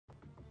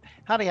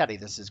Howdy, howdy,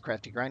 this is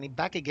Crafty Grinding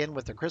back again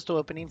with the crystal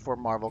opening for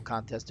Marvel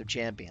Contest of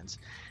Champions.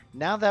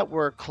 Now that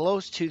we're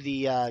close to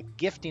the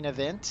gifting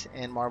event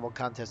and Marvel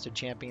Contest of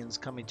Champions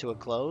coming to a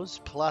close,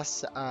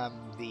 plus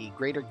the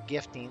greater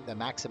gifting, the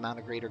max amount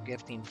of greater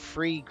gifting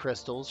free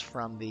crystals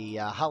from the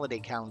holiday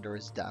calendar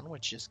is done,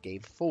 which just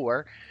gave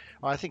four.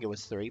 Well, I think it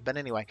was three, but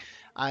anyway,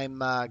 I'm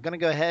going to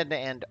go ahead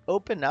and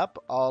open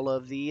up all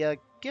of the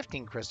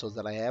gifting crystals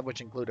that I have, which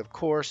include, of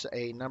course,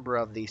 a number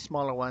of the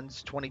smaller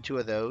ones, 22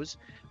 of those.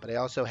 But I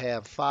also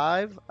have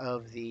five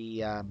of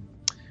the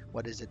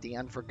what is it? The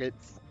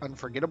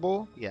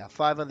unforgettable. Yeah,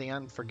 five of the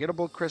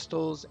unforgettable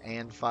crystals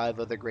and five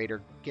of the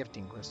greater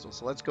gifting crystals.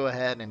 So let's go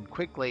ahead and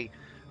quickly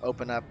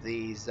open up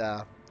these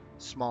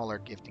smaller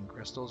gifting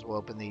crystals. We'll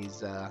open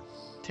these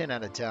 10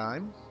 at a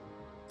time.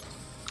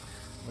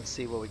 Let's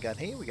see what we got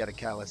here. We got a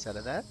callus out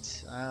of that.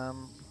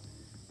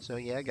 So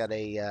yeah, I got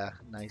a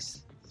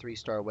nice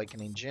three-star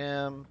awakening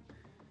gem.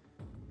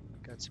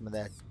 Got some of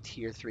that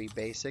tier 3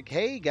 basic.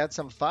 Hey, got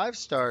some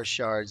 5-star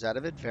shards out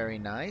of it. Very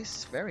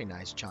nice. Very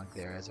nice chunk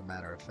there, as a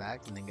matter of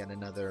fact. And then got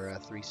another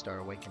 3-star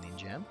awakening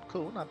gem.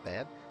 Cool, not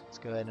bad. Let's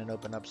go ahead and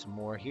open up some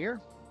more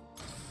here.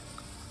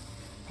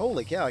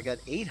 Holy cow, I got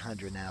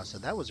 800 now. So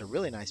that was a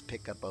really nice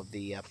pickup of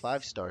the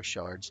 5-star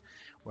shards,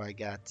 where I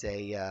got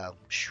a,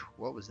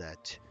 what was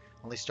that?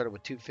 Only started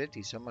with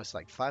 250, so almost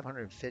like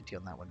 550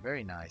 on that one.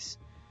 Very nice.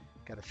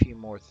 Got a few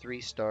more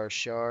 3-star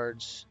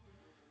shards.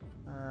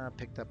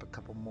 Picked up a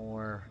couple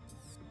more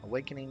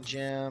awakening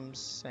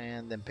gems,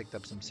 and then picked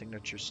up some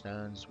signature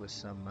stones with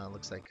some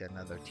looks like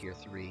another tier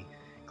 3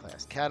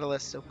 class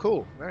catalyst. So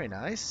cool, very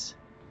nice.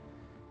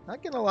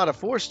 Not getting a lot of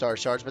 4-star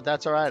shards, but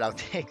that's all right. I'll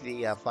take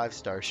the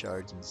 5-star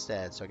shards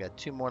instead. So I got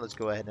two more. Let's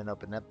go ahead and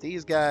open up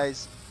these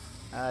guys.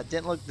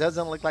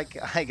 Doesn't look like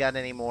I got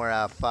any more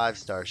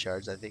 5-star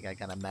shards. I think I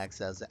kind of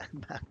maxed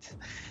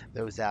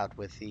those out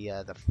with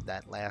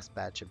that last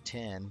batch of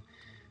 10.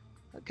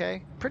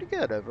 Okay, pretty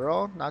good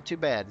overall. Not too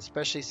bad,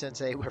 especially since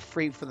they were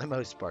free for the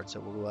most part. So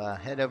we'll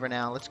head over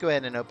now. Let's go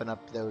ahead and open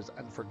up those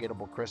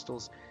unforgettable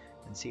crystals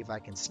and see if I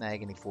can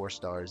snag any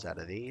 4-stars out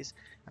of these.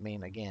 I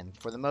mean, again,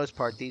 for the most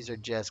part, these are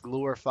just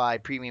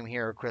glorified premium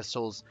hero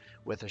crystals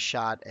with a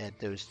shot at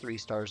those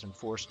 3-stars and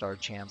 4-star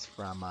champs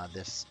from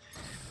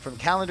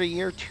calendar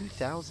year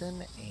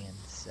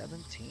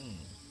 2017.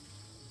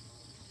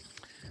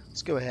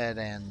 Let's go ahead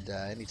and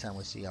anytime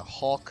we see a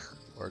Hulk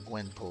or a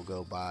Gwenpool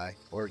go by,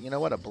 or you know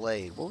what, a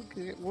Blade.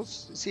 We'll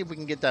see if we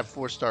can get that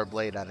 4-star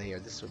Blade out of here.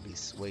 This would be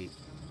sweet.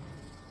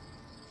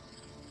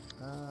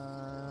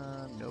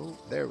 No,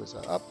 there was a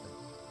up.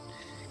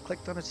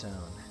 Clicked on its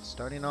own.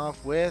 Starting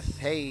off with,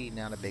 hey,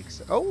 not a big.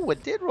 Oh,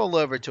 it did roll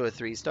over to a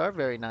 3-star.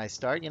 Very nice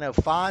start. You know,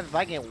 5. If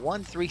I get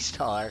one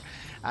 3-star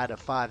out of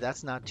 5,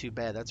 that's not too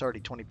bad. That's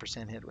already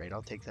 20% hit rate.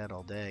 I'll take that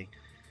all day.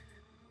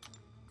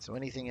 So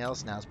anything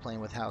else now is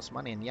playing with house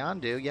money. And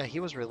Yondu, yeah,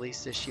 he was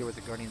released this year with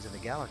the Guardians of the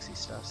Galaxy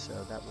stuff, so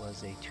that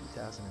was a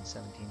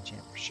 2017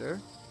 champ for sure.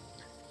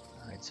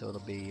 All right, so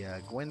it'll be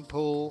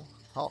Gwenpool,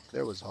 Hulk.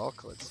 There was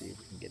Hulk. Let's see if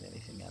we can get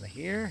anything out of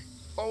here.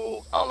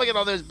 Oh, look at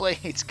all those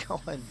blades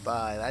going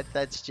by.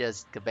 That's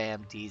just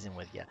kabam teasing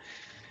with you.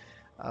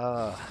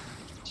 Oh,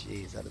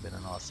 jeez, that'd have been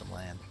an awesome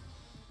land.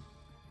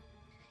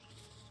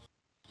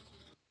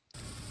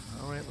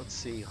 All right, let's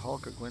see.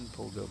 Hulk or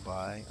Gwenpool go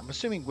by. I'm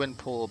assuming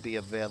Gwenpool will be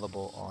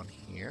available on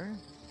here.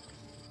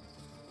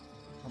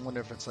 I wonder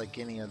if it's like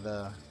any of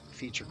the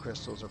feature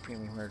crystals or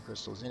premium rare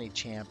crystals, any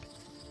champ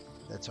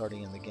that's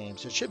already in the game.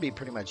 So it should be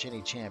pretty much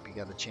any champ you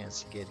got a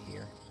chance to get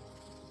here.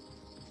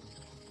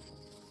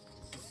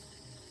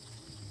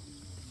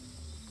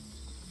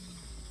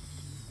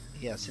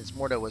 Yeah, since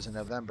Mordo was in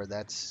November,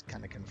 that's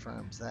kind of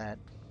confirms that.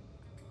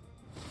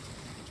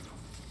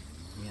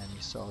 Yeah, and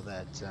you saw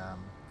that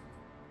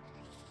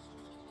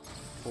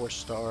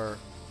 4-star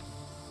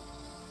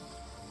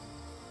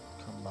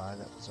come by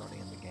that was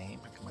already in the game.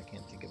 How come I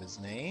can't think of his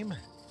name?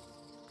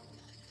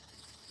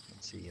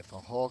 Let's see if a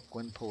Hulk,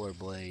 Gwenpool, or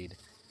Blade.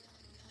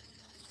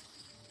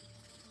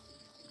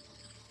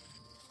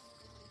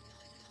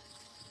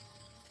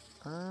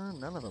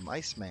 None of them.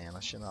 Iceman.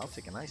 I'll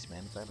take an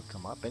Iceman if that would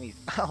come up.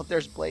 Oh,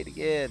 there's Blade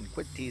again.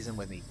 Quit teasing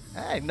with me.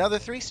 Hey, another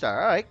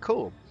 3-star. All right,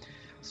 cool.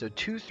 So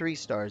 2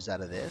 3-stars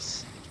out of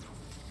this.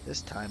 This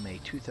time a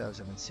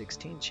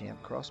 2016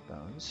 champ,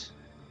 Crossbones.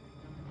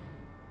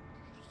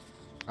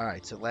 All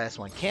right, so last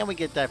one. Can we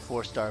get that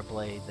 4-star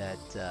Blade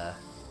that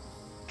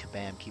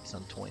Kabam keeps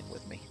on toying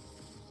with me?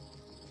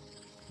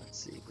 Let's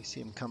see. If we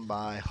see him come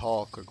by,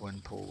 Hulk or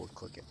Gwenpool, we'll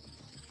click it.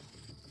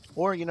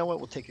 Or, you know what,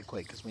 we'll take it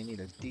quick because we need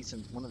a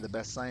decent, one of the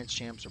best science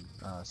champs or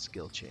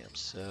skill champs.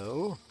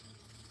 So,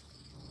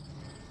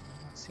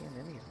 not seeing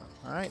any of them.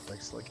 Alright,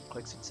 looks like it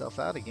clicks itself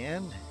out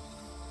again.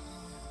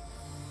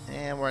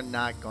 And we're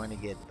not going to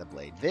get the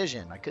Blade.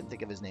 Vision, I couldn't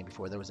think of his name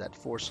before. There was that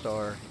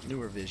 4-star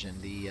newer Vision,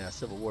 the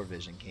Civil War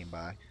Vision came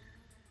by.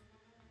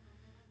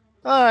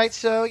 Alright,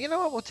 so you know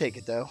what, we'll take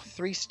it though.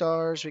 3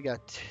 stars, we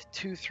got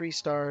 2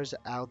 3-stars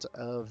out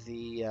of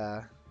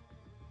the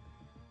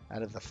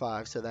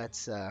 5, so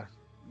that's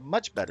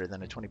much better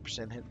than a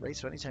 20% hit rate.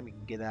 So anytime you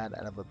can get that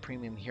out of a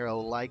premium hero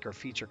like or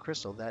feature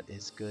crystal, that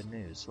is good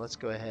news. So let's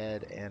go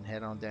ahead and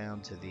head on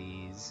down to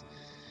these.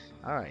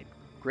 All right,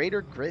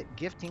 Greater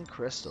Gifting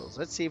Crystals.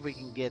 Let's see if we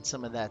can get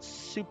some of that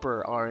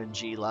super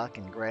RNG luck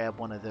and grab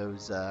one of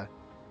those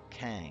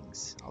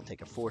Kangs. I'll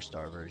take a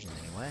 4-star version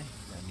anyway.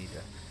 I need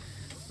to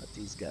let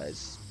these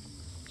guys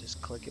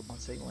just click it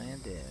once they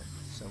land in.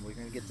 So we're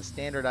going to get the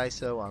standard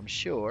ISO, I'm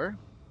sure.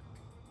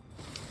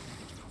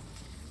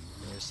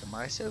 There's some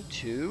ISO,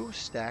 2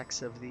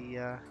 stacks of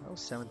the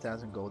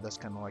 7,000 gold. That's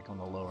kind of like on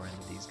the lower end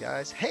of these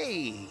guys.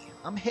 Hey,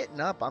 I'm hitting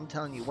up. I'm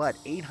telling you what,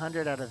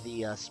 800 out of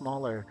the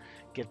smaller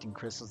gifting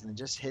crystals and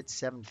just hit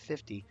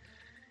 750.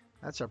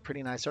 That's a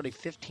pretty nice. Already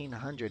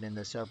 1,500 in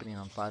this opening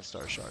on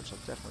 5-star shards. I'll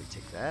definitely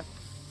take that.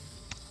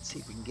 Let's see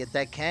if we can get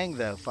that Kang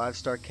though.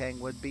 5-star Kang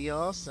would be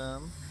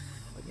awesome.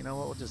 But you know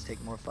what? We'll just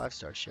take more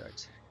 5-star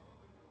shards.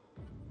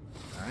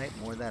 All right,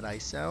 more of that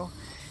ISO.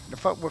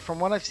 From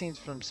what I've seen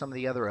from some of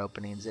the other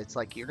openings, it's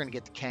like you're going to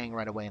get the Kang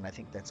right away, and I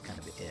think that's kind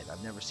of it.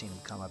 I've never seen him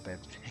come up and,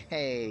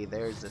 hey,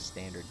 there's the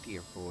standard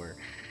tier 4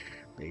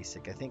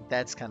 basic. I think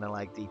that's kind of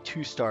like the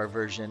 2-star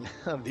version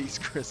of these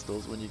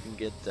crystals when you can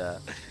get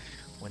that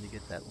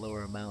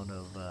lower amount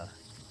of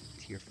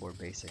tier 4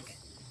 basic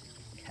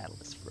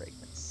catalyst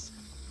fragments.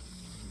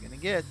 You're going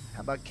to get,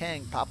 how about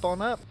Kang? Pop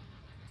on up.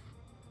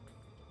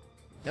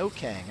 No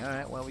Kang. All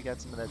right, well, we got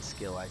some of that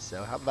skill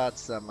ISO. How about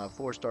some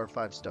 4-star,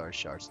 5-star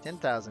shards?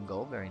 10,000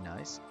 gold, very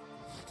nice.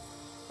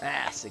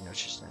 Ah,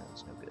 signature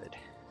sounds no good.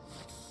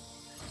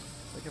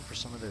 Looking for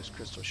some of those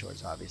crystal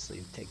shards, obviously.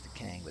 You take the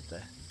Kang, but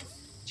the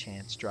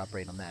chance drop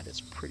rate on that is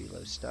pretty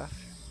low stuff.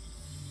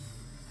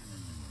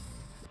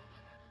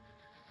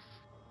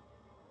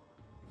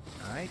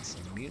 All right,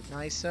 some mutant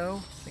ISO.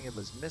 I think it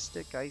was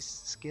Mystic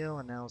Ice skill,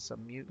 and now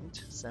some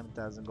mutant.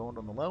 7,000 gold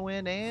on the low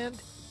end, and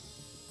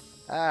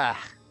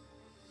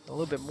a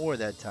little bit more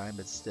that time,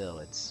 but still,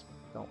 it's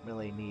don't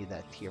really need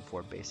that tier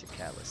 4 basic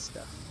catalyst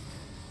stuff.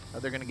 Oh,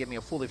 they're going to give me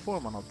a fully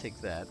formed one. I'll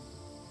take that.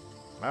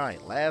 All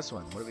right, last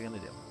one. What are we going to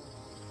do?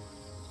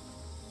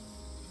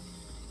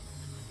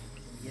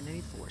 Can we get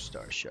any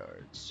 4-star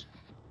shards?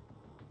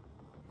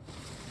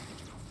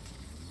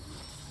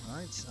 All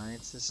right,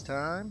 science this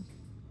time.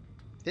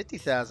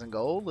 50,000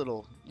 gold,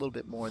 little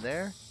bit more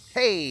there.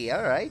 Hey,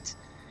 all right.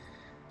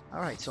 All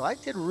right, so I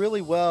did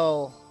really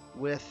well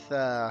with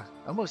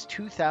almost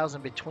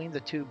 2,000 between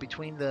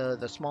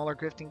the smaller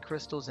gifting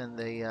crystals and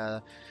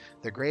the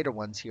greater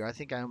ones here. I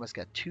think I almost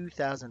got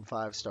 2,000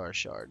 5-star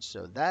shards,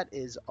 so that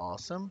is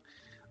awesome.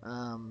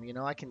 You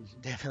know, I can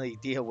definitely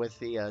deal with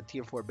the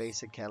tier 4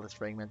 basic catalyst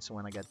fragments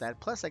when I got that.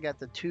 Plus, I got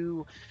the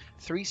 2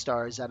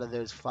 3-stars out of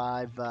those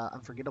 5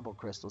 unforgettable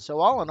crystals. So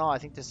all in all, I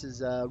think this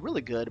is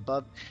really good,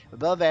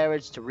 above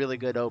average to really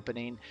good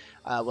opening.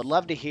 Would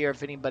love to hear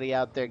if anybody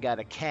out there got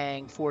a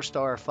Kang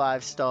 4-star or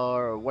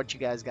 5-star, or what you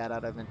guys got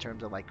out of in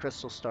terms of like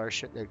crystal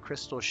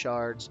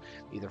shards,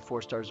 either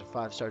 4 stars or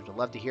 5 stars. Would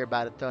love to hear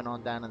about it. Throw it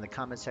on down in the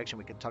comment section.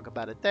 We can talk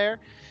about it there.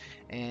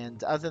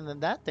 And other than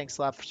that, thanks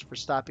a lot for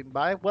stopping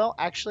by. Well,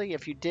 actually,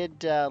 if you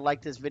did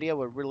like this video,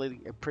 I would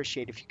really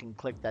appreciate if you can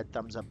click that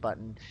thumbs up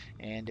button.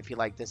 And if you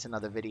like this and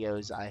other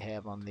videos I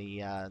have on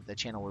the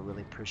channel, we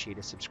really appreciate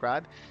a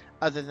subscribe.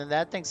 Other than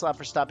that, thanks a lot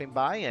for stopping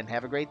by, and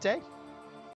have a great day.